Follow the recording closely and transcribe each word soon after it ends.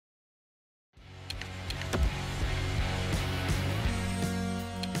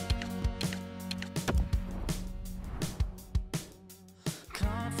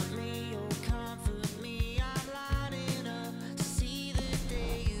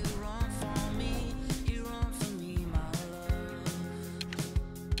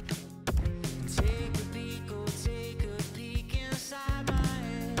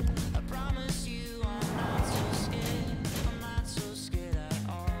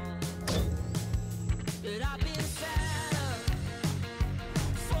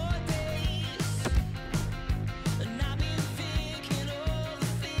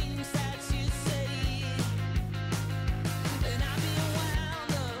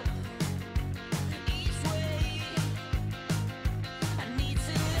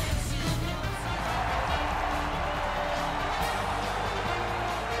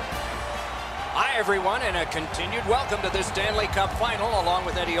Everyone, and a continued welcome to this Stanley Cup final. Along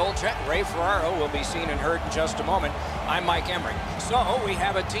with Eddie Olczyk, Ray Ferraro will be seen and heard in just a moment. I'm Mike Emmerich. So we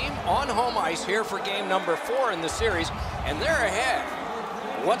have a team on home ice here for game number 4 in the series, and they're ahead.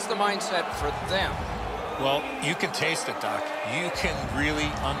 What's the mindset for them? Well, you can taste it, Doc. You can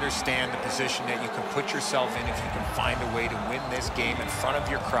really understand the position that you can put yourself in if you can find a way to win this game in front of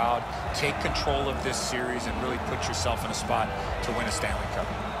your crowd, take control of this series, and really put yourself in a spot to win a Stanley Cup.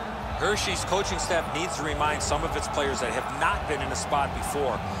 Hershey's coaching staff needs to remind some of its players that have not been in a spot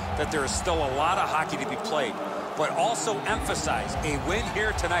before that there is still a lot of hockey to be played, but also emphasize a win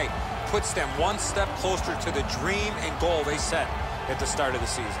here tonight puts them one step closer to the dream and goal they set at the start of the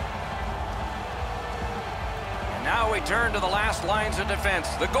season. And now we turn to the last lines of defense,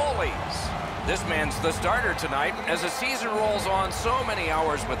 the goalies. This man's the starter tonight as the season rolls on. So many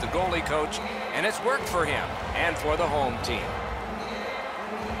hours with the goalie coach, and it's worked for him and for the home team.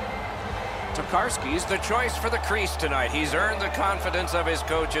 Tokarski's the choice for the crease tonight. He's earned the confidence of his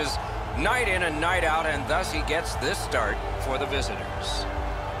coaches night in and night out, and thus he gets this start for the visitors.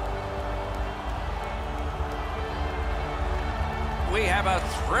 We have a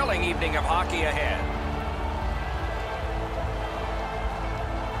thrilling evening of hockey ahead.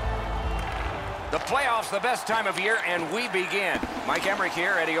 The playoffs, the best time of year, and we begin. Mike Emmerich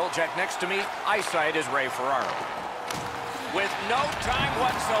here, Eddie Olczyk next to me. Eyesight is Ray Ferraro. With no time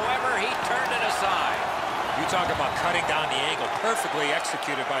whatsoever, he turned it aside. You talk about cutting down the angle, perfectly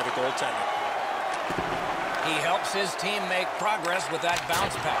executed by the goaltender. He helps his team make progress with that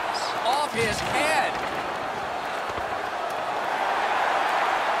bounce pass. Off his head.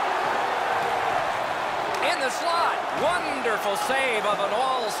 In the slot. Wonderful save of an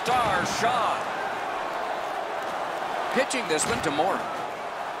all-star shot. Pitching this one to Moore.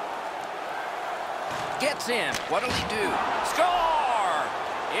 Gets in. What'll he do? Score!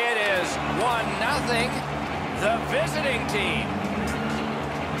 It is 1-0. The visiting team.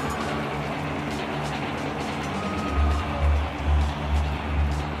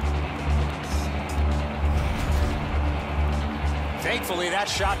 Thankfully, that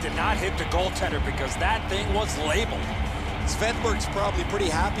shot did not hit the goaltender because that thing was labeled. Svenberg's probably pretty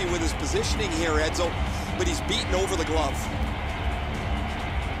happy with his positioning here, Edzo, but he's beaten over the glove.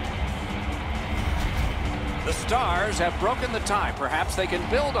 The Stars have broken the tie. Perhaps they can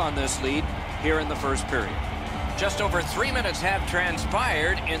build on this lead here in the first period. Just over 3 minutes have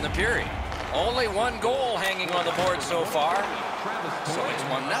transpired in the period. Only one goal hanging on the board so far. So it's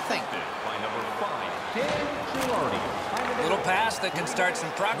 1-0. Little pass that can start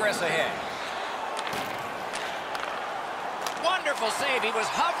some progress ahead. Wonderful save. He was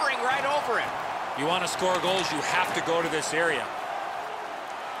hovering right over him. You want to score goals, you have to go to this area.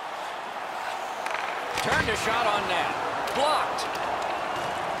 Turned a shot on net. Blocked.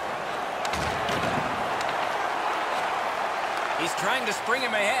 He's trying to spring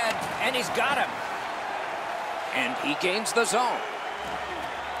him ahead, and he's got him. And he gains the zone.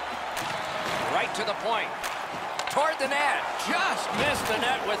 Right to the point. Toward the net. Just missed the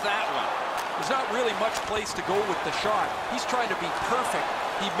net with that one. There's not really much place to go with the shot. He's trying to be perfect.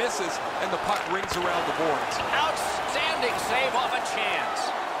 He misses, and the puck rings around the boards. Outstanding save off a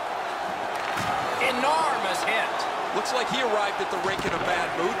chance. Enormous hit. Looks like he arrived at the rink in a bad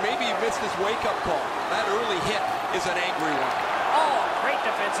mood. Maybe he missed his wake-up call. That early hit is an angry one. Oh, great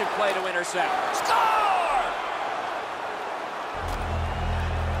defensive play to intercept. Score!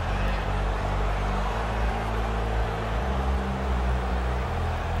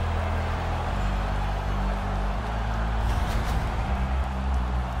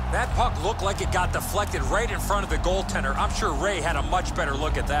 That puck looked like it got deflected right in front of the goaltender. I'm sure Ray had a much better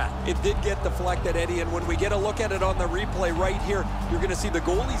look at that. It did get deflected, Eddie, and when we get a look at it on the replay right here, you're going to see the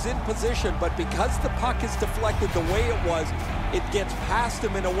goalie's in position, but because the puck is deflected the way it was, it gets past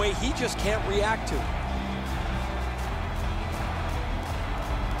him in a way he just can't react to.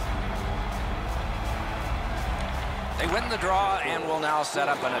 They win the draw and will now set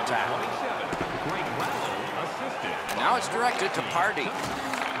up an attack. Now it's directed to Pardy.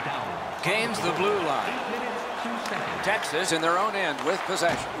 Gains the blue line. Texas in their own end with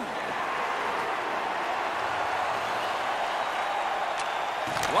possession.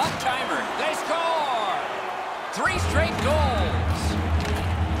 One-timer. They score! 3 straight goals.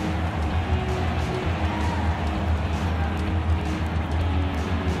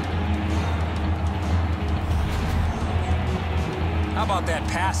 about that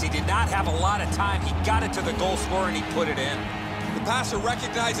pass. He did not have a lot of time. He got it to the goal scorer, and he put it in. The passer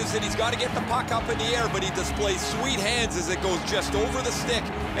recognizes that he's got to get the puck up in the air, but he displays sweet hands as it goes just over the stick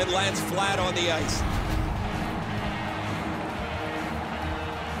and lands flat on the ice.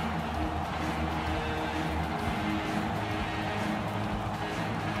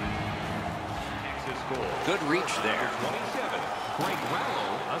 Good reach there.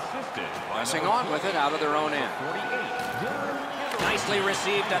 Pressing on with it out of their own end. Nicely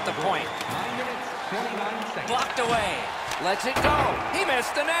received at the point. Blocked away. Lets it go. He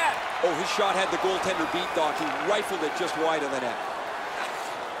missed the net. Oh, his shot had the goaltender beat, Doc. He rifled it just wide of the net.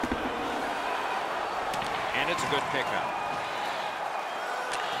 And it's a good pickup.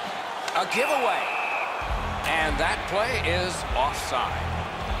 A giveaway. And that play is offside.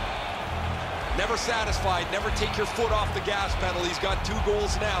 Never satisfied. Never take your foot off the gas pedal. He's got 2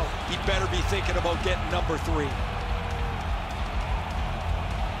 goals now. He better be thinking about getting number 3.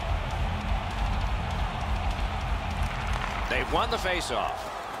 They've won the faceoff.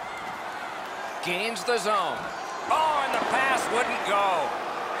 Gains the zone. Oh, and the pass wouldn't go.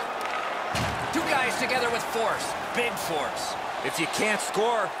 2 guys together with force. Big force. If you can't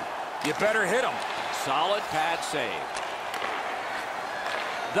score, you better hit him. Solid pad save.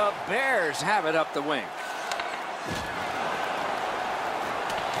 The Bears have it up the wing.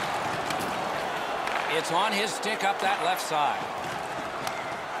 It's on his stick up that left side.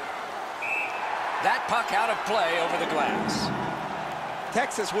 That puck out of play over the glass.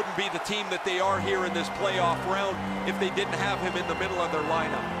 Texas wouldn't be the team that they are here in this playoff round if they didn't have him in the middle of their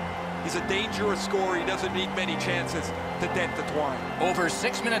lineup. He's a dangerous scorer. He doesn't need many chances to dent the twine. Over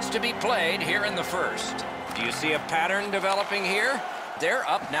 6 minutes to be played here in the first. Do you see a pattern developing here? They're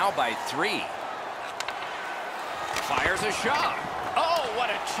up now by 3. Fires a shot. Oh, what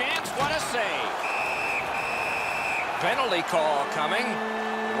a chance, what a save. Penalty call coming.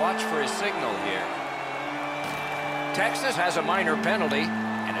 Watch for his signal here. Texas has a minor penalty,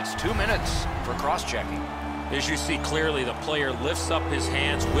 and it's 2 minutes for cross-checking. As you see clearly, the player lifts up his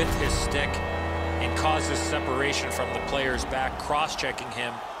hands with his stick and causes separation from the player's back, cross-checking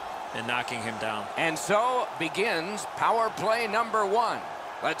him and knocking him down. And so begins power play number 1.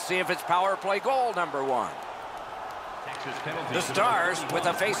 Let's see if it's power play goal number 1. The Stars with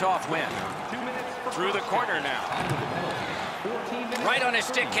a face-off win. Through the corner now. Right on his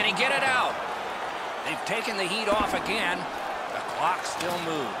stick, can he get it out? They've taken the heat off again. The clock still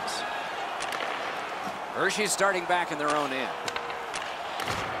moves. Hershey's starting back in their own end.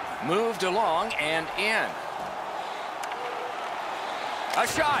 Moved along and in. A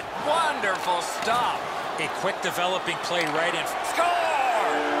shot. Wonderful stop. A quick developing play right in. Score!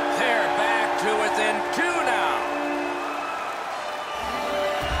 They're back to within 2 now.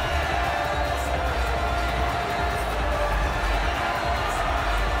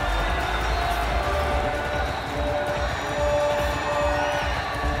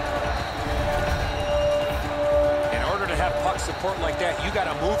 Support like that, you got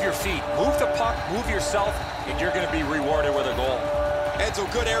to move your feet, move the puck, move yourself, and you're going to be rewarded with a goal.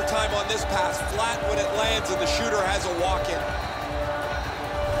 Edzo, good airtime on this pass, flat when it lands, and the shooter has a walk-in.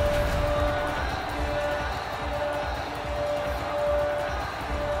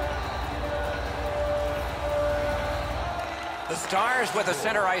 The Stars with a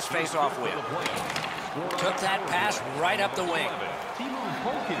center ice face-off win. Took that pass right up the wing.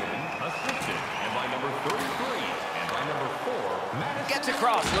 Gets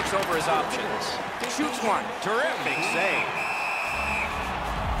across, looks over his options. Shoots one. Terrific save.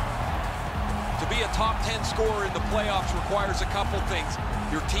 To be a top 10 scorer in the playoffs requires a couple things.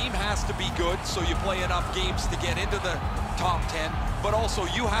 Your team has to be good, so you play enough games to get into the top 10, but also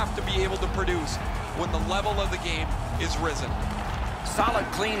you have to be able to produce when the level of the game is risen. Solid,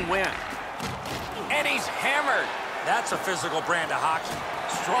 clean win. And he's hammered. That's a physical brand of hockey.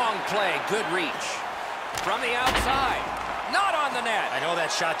 Strong play, good reach. From the outside. Not on the net. I know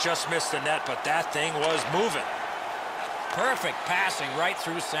that shot just missed the net, but that thing was moving. Perfect passing right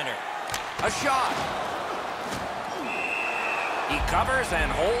through center. A shot. He covers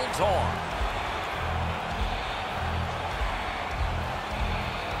and holds on.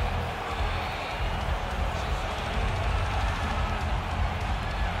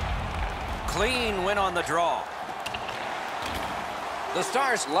 Clean win on the draw. The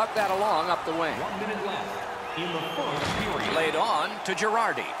Stars luck that along up the wing. 1 minute left in the first period. Laid on to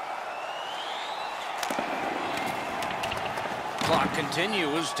Girardi. Clock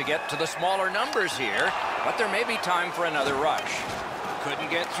continues to get to the smaller numbers here, but there may be time for another rush. Couldn't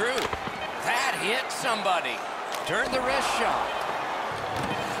get through. That hit somebody. Turned the wrist shot.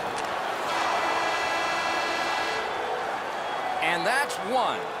 And that's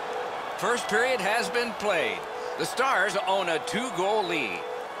one. First period has been played. The Stars own a 2-goal lead.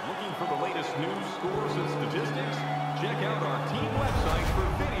 Looking for the latest news, scores, and statistics? Check out our team website for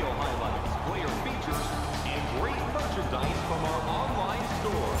video highlights, player features, and great merchandise from our online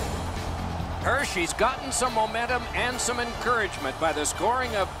store. Hershey's gotten some momentum and some encouragement by the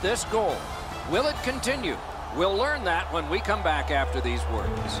scoring of this goal. Will it continue? We'll learn that when we come back after these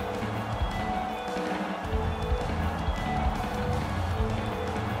words.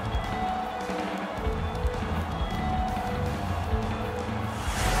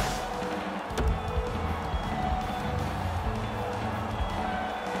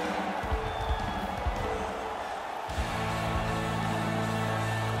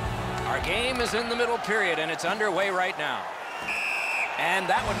 Our game is in the middle period, and it's underway right now. And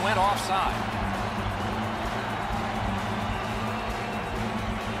that one went offside.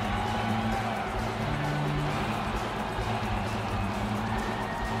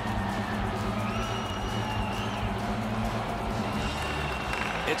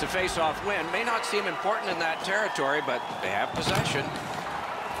 It's a face-off win. May not seem important in that territory, but they have possession.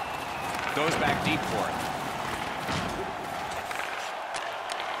 Goes back deep for it.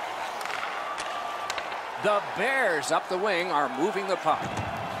 The Bears up the wing are moving the puck.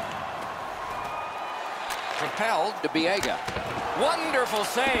 Propelled to Biega. Wonderful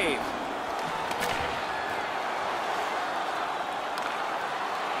save.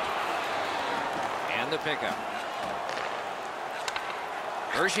 And the pickup.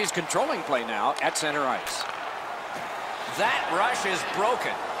 Hershey's controlling play now at center ice. That rush is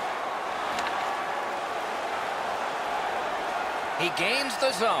broken. He gains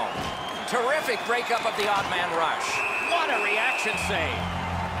the zone. Terrific breakup of the odd man rush. What a reaction save.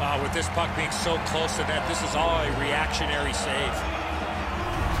 With this puck being so close to net, this is all a reactionary save.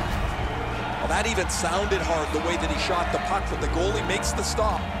 Well, that even sounded hard, the way that he shot the puck, but the goalie makes the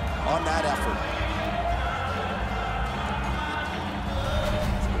stop on that effort.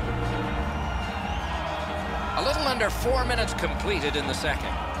 A little under 4 minutes completed in the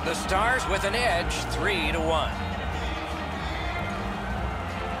second. The Stars with an edge, 3-1.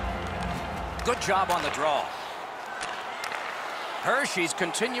 Good job on the draw. Hershey's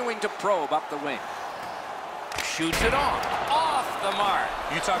continuing to probe up the wing. Shoots it off the mark.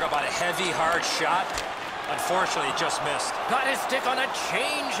 You talk about a heavy, hard shot. Unfortunately, it just missed. Got his stick on a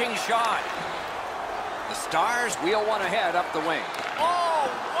changing shot. The Stars wheel one ahead up the wing. Oh,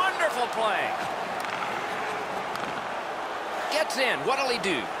 wonderful play. Gets in. What'll he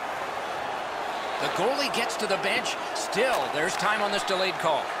do? The goalie gets to the bench. Still, there's time on this delayed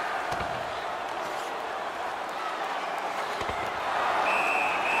call.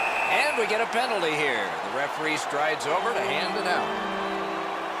 And we get a penalty here. The referee strides over to hand it out.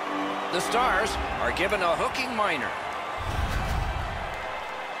 The Stars are given a hooking minor.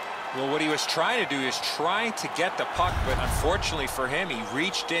 Well, what he was trying to do is trying to get the puck, but unfortunately for him, he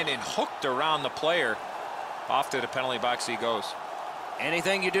reached in and hooked around the player. Off to the penalty box he goes.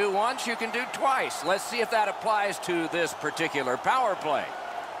 Anything you do once, you can do twice. Let's see if that applies to this particular power play.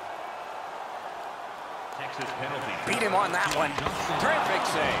 Texas penalty. Beat him on that one. Perfect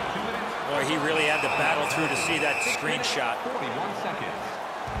save. Boy, he really had to battle through to see that screenshot. 41 seconds.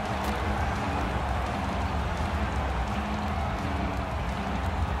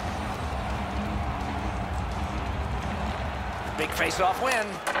 Big face-off win.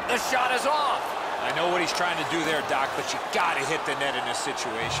 The shot is off. I know what he's trying to do there, Doc, but you got to hit the net in this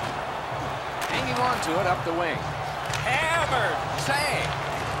situation. Hanging on to it up the wing. Hammered. Save.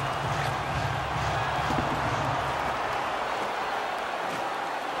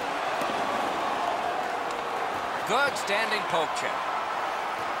 Good standing poke check.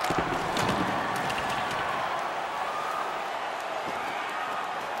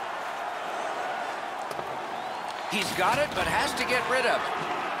 He's got it, but has to get rid of it.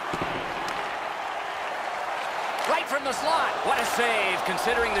 Right from the slot. What a save,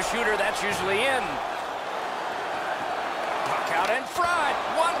 considering the shooter that's usually in. Puck out in front.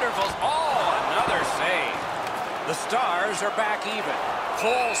 Wonderful. Oh, another save. The Stars are back even.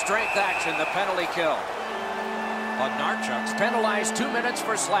 Full strength action, the penalty kill. Bondarchuk's penalized 2 minutes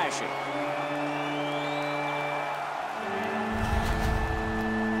for slashing.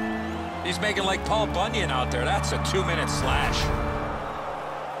 He's making like Paul Bunyan out there. That's a 2-minute slash.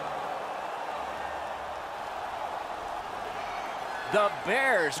 The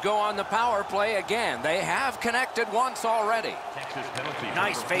Bears go on the power play again. They have connected once already. Texas penalty.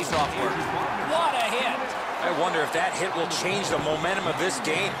 Nice face-off work. What a hit. I wonder if that hit will change the momentum of this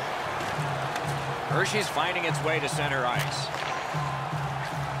game. Hershey's finding its way to center ice.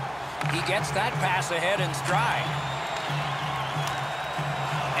 He gets that pass ahead in stride.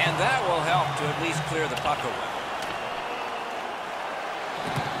 And that will help to at least clear the puck away.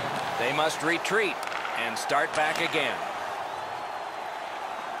 They must retreat and start back again.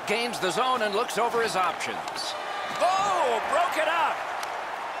 Gains the zone and looks over his options. Oh, broke it up.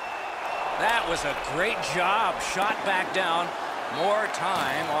 That was a great job. Shot back down. More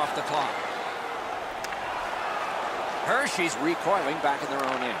time off the clock. Hershey's recoiling back in their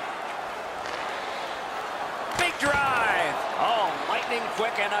own end. Big drive. Oh, lightning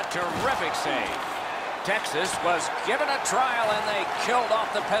quick and a terrific save. Texas was given a trial and they killed off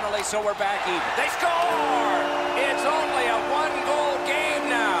the penalty, so we're back even. They score! It's only a one-goal game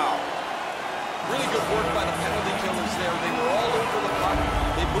now. Really good work by the penalty killers there. They were all over the puck.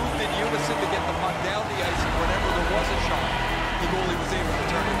 They moved in unison to get the puck down the ice, and whenever there was a shot, the goalie was able to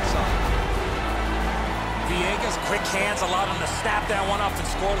turn it aside. Viega's quick hands allowed him to snap that one up and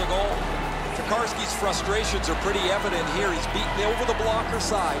score the goal. Tokarski's frustrations are pretty evident here. He's beaten over the blocker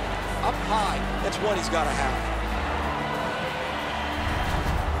side, up high. That's what he's got to have.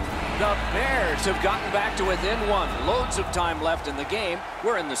 The Bears have gotten back to within one. Loads of time left in the game.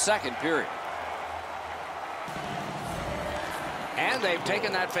 We're in the second period. And they've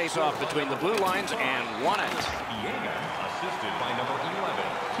taken that face-off between the blue lines and won it. Viega, assisted by number 11,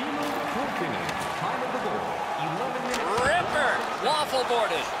 Timo Pulkkinen. Time of the goal, 11 minutes. Ripper, waffle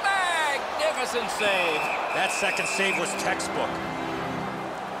boarded. Magnificent save. That second save was textbook.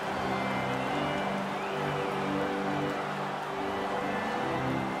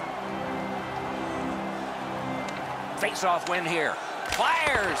 Face-off win here.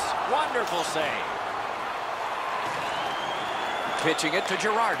 Fires. Wonderful save. Pitching it to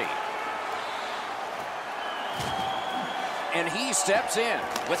Girardi. And he steps in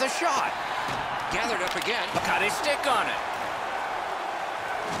with a shot. Gathered up again. Got his stick on it.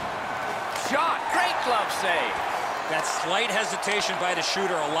 Shot. Great glove save. That slight hesitation by the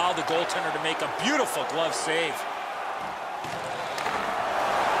shooter allowed the goaltender to make a beautiful glove save.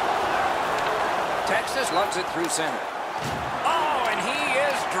 Texas lugs it through center. Oh, and he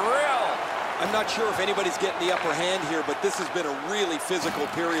is drilled. I'm not sure if anybody's getting the upper hand here, but this has been a really physical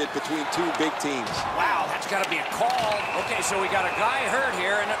period between two big teams. Wow, that's got to be a call. Okay, so we got a guy hurt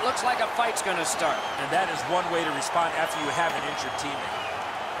here, and it looks like a fight's going to start. And that is one way to respond after you have an injured teammate.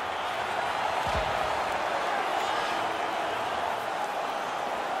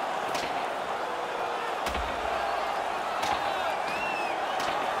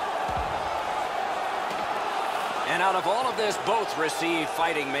 And out of all of this, both receive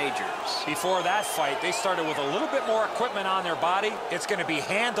fighting majors. Before that fight, they started with a little bit more equipment on their body. It's going to be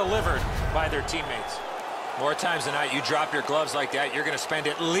hand-delivered by their teammates. More times than not, you drop your gloves like that, you're going to spend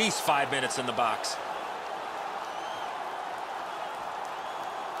at least 5 minutes in the box.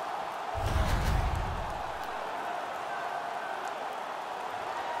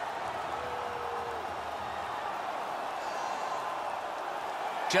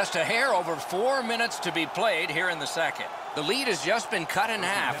 Just a hair over 4 minutes to be played here in the second. The lead has just been cut in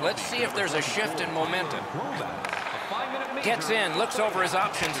half. Let's see if there's a shift in momentum. Gets in, looks over his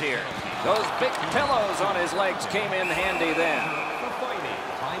options here. Those big pillows on his legs came in handy then. For fighting,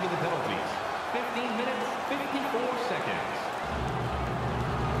 time of the penalties, 15 minutes, 54 seconds.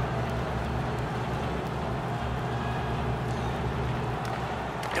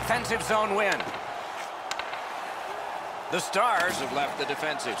 Defensive zone win. The Stars have left the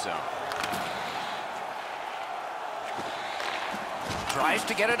defensive zone. Tries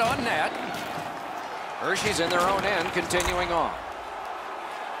to get it on net. Hershey's in their own end, continuing on.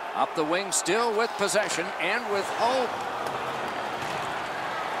 Up the wing, still with possession and with hope.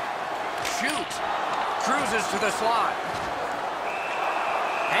 Shoots. Cruises to the slot.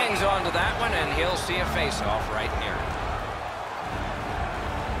 Hangs on to that one, and he'll see a face-off right near it.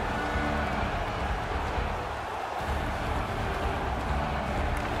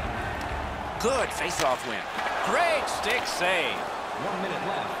 Good face-off win. Great stick save. 1 minute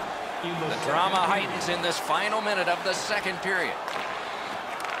left. The drama heightens in this final minute of the second period.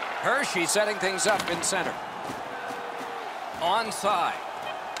 Hershey setting things up in center. Onside.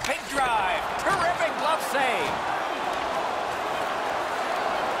 Big drive. Terrific glove save.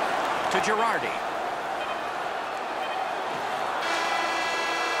 To Girardi.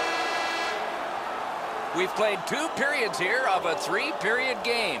 We've played 2 periods here of a 3-period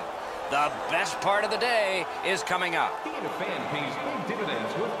game. The best part of the day is coming up. Being a fan pays big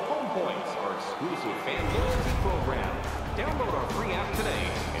dividends with Home Points, our exclusive fan loyalty program. Download our free app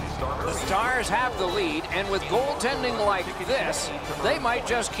today and start earning. The Stars have the lead, and with goaltending like this, they might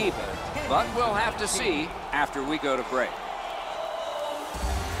just keep it. But we'll have to see after we go to break.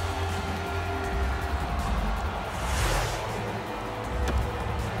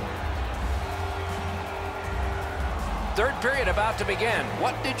 Third period about to begin.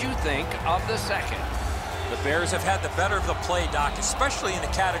 What did you think of the second? The Bears have had the better of the play, Doc, especially in the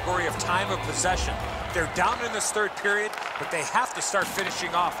category of time of possession. They're down in this third period, but they have to start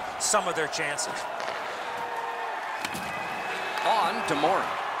finishing off some of their chances. On to Moore.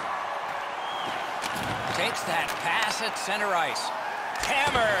 Takes that pass at center ice.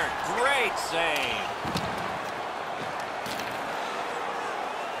 Hammered. Great save.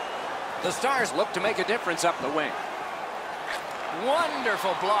 The Stars look to make a difference up the wing.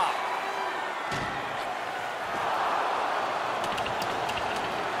 Wonderful block.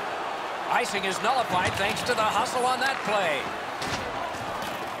 Icing is nullified thanks to the hustle on that play.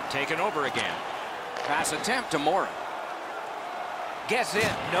 Taken over again. Pass attempt to Moore. Gets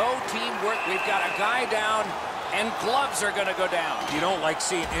in. No teamwork. We've got a guy down, and gloves are going to go down. You don't like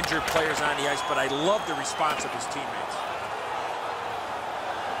seeing injured players on the ice, but I love the response of his teammates.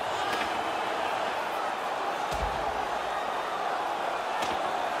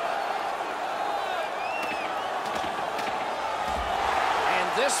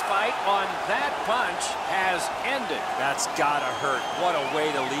 This fight on that punch has ended. That's gotta hurt. What a way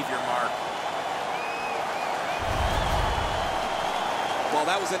to leave your mark. Well,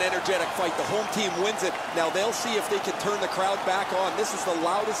 that was an energetic fight. The home team wins it. Now they'll see if they can turn the crowd back on. This is the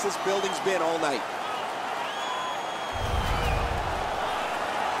loudest this building's been all night.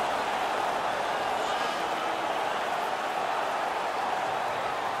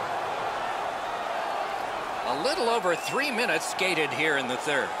 A little over 3 minutes skated here in the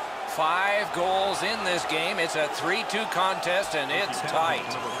third. 5 goals in this game. It's a 3-2 contest, and it's tight.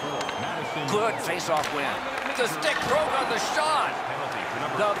 Good face-off win. The stick broke on the shot.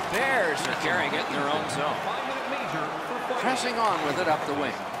 The Bears are carrying it in their own zone. Pressing on with it up the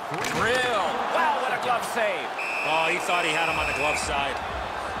wing. Drill. Wow, what a glove save. Oh, he thought he had him on the glove side.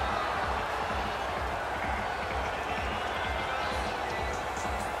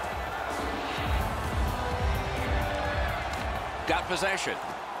 Got possession.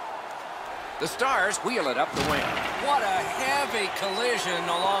 The Stars wheel it up the wing. What a heavy collision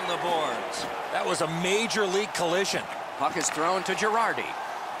along the boards. That was a major league collision. Puck is thrown to Girardi.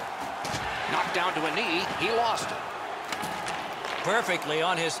 Knocked down to a knee. He lost it. Perfectly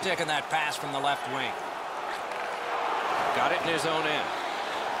on his stick in that pass from the left wing. Got it in his own end.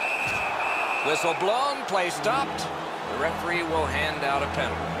 Whistle blown. Play stopped. The referee will hand out a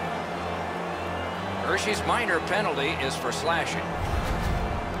penalty. Hershey's minor penalty is for slashing.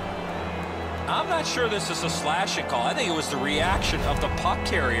 I'm not sure this is a slashing call. I think it was the reaction of the puck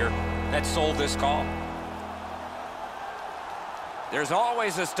carrier that sold this call. There's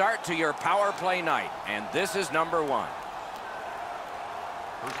always a start to your power play night, and this is number 1.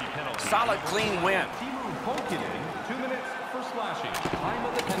 Solid, clean win. 2 minutes for slashing. Time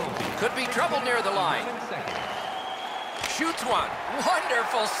of the penalty. Could be trouble near the line. Shoots one.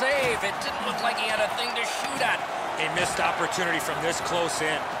 Wonderful save. It didn't look like he had a thing to shoot at. A missed opportunity from this close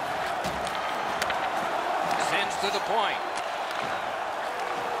in. Sends to the point.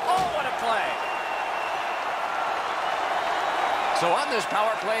 Oh, what a play. So on this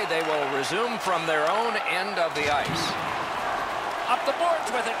power play, they will resume from their own end of the ice. Up the boards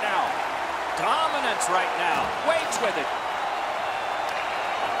with it now. Dominance right now. Waits with it.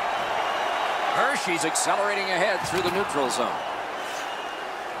 Hershey's accelerating ahead through the neutral zone.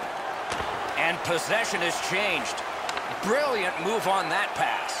 And possession has changed. Brilliant move on that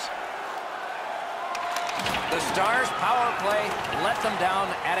pass. The Stars' power play let them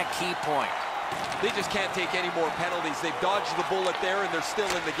down at a key point. They just can't take any more penalties. They've dodged the bullet there, and they're still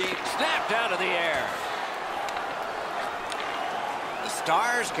in the game. Snapped out of the air. The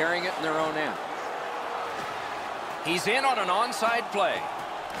Stars carrying it in their own end. He's in on an onside play.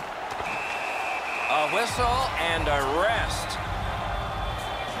 A whistle and a rest.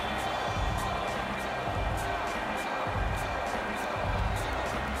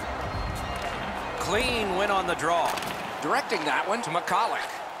 Clean win on the draw. Directing that one to McCulloch.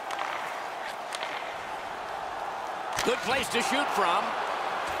 Good place to shoot from.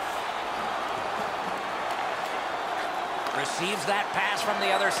 Receives that pass from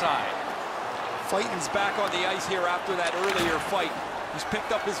the other side. Fighting's back on the ice here after that earlier fight. He's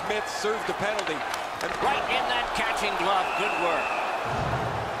picked up his mitts, served a penalty. And right in that catching glove. Good work.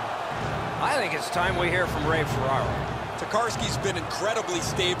 I think it's time we hear from Ray Ferraro. Tokarski's been incredibly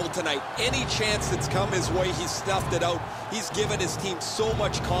stable tonight. Any chance that's come his way, he's snuffed it out. He's given his team so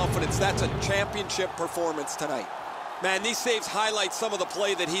much confidence. That's a championship performance tonight. Man, these saves highlight some of the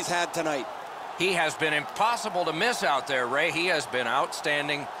play that he's had tonight. He has been impossible to miss out there, Ray. He has been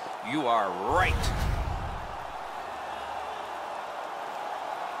outstanding. You are right.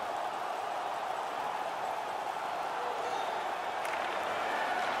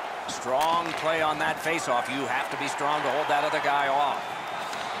 Strong play on that faceoff. You have to be strong to hold that other guy off.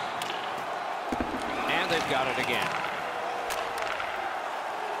 And they've got it again.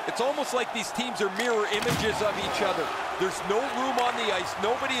 It's almost like these teams are mirror images of each other. There's no room on the ice.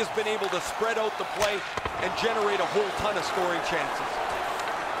 Nobody has been able to spread out the play and generate a whole ton of scoring chances.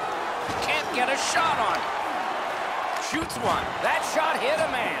 Can't get a shot on it. Shoots one. That shot hit a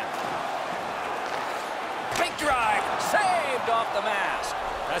man. Big drive. Saved off the mask.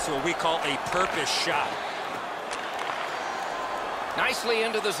 That's what we call a purpose shot. Nicely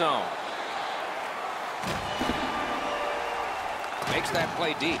into the zone. Makes that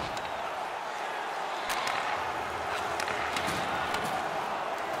play deep.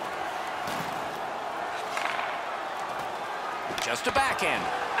 Just a backhand.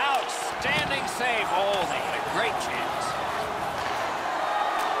 Outstanding save. Oh, they had a great chance.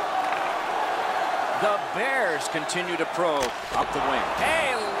 The Bears continue to probe up the wing.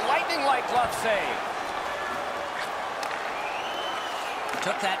 Hey, lightning-like glove save.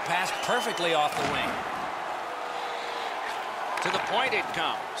 Took that pass perfectly off the wing. To the point it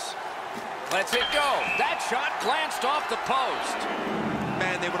comes. Lets it go. That shot glanced off the post.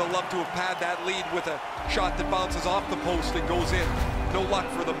 Man, they would have loved to have had that lead with a shot that bounces off the post and goes in. No luck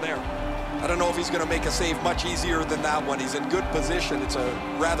for them there. I don't know if he's going to make a save much easier than that one. He's in good position. It's a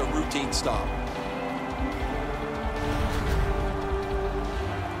rather routine stop.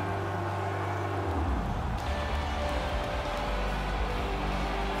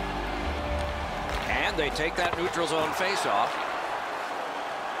 And they take that neutral zone faceoff.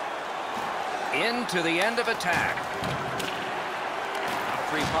 Into the end of attack.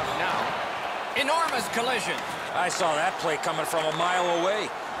 Free puck now. Enormous collision. I saw that play coming from a mile away.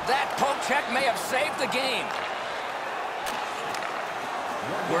 That poke check may have saved the game.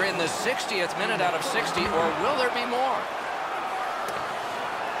 We're in the 60th minute out of 60, or will there be more?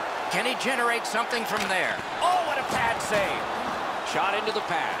 Can he generate something from there? Oh, what a pad save. Shot into the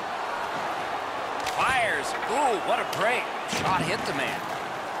pad. Fires. Ooh, what a break. Shot hit the man.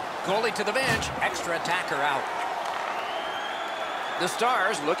 Goalie to the bench. Extra attacker out. The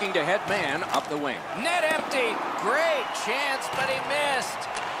Stars looking to head man up the wing. Net empty. Great chance, but he missed.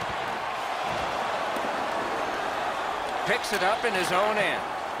 Picks it up in his own end.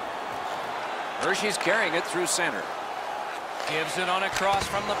 Hershey's carrying it through center. Gives it on a cross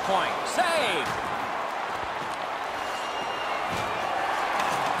from the point. Save!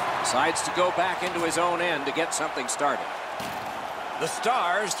 Decides to go back into his own end to get something started. The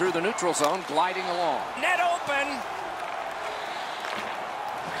Stars through the neutral zone gliding along. Net open!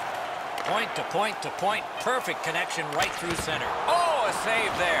 Point to point to point. Perfect connection right through center. Oh, a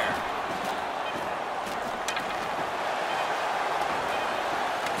save there.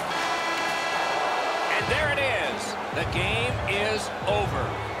 And there it is. The game is over.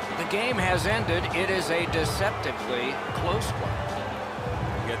 The game has ended. It is a deceptively close one.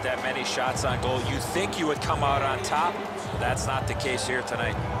 You get that many shots on goal, you think you would come out on top. That's not the case here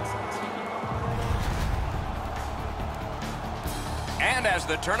tonight. And as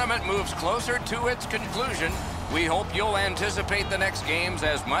the tournament moves closer to its conclusion, we hope you'll anticipate the next games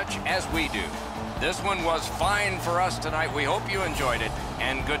as much as we do. This one was fine for us tonight. We hope you enjoyed it,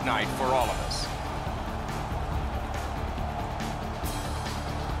 and good night for all of us.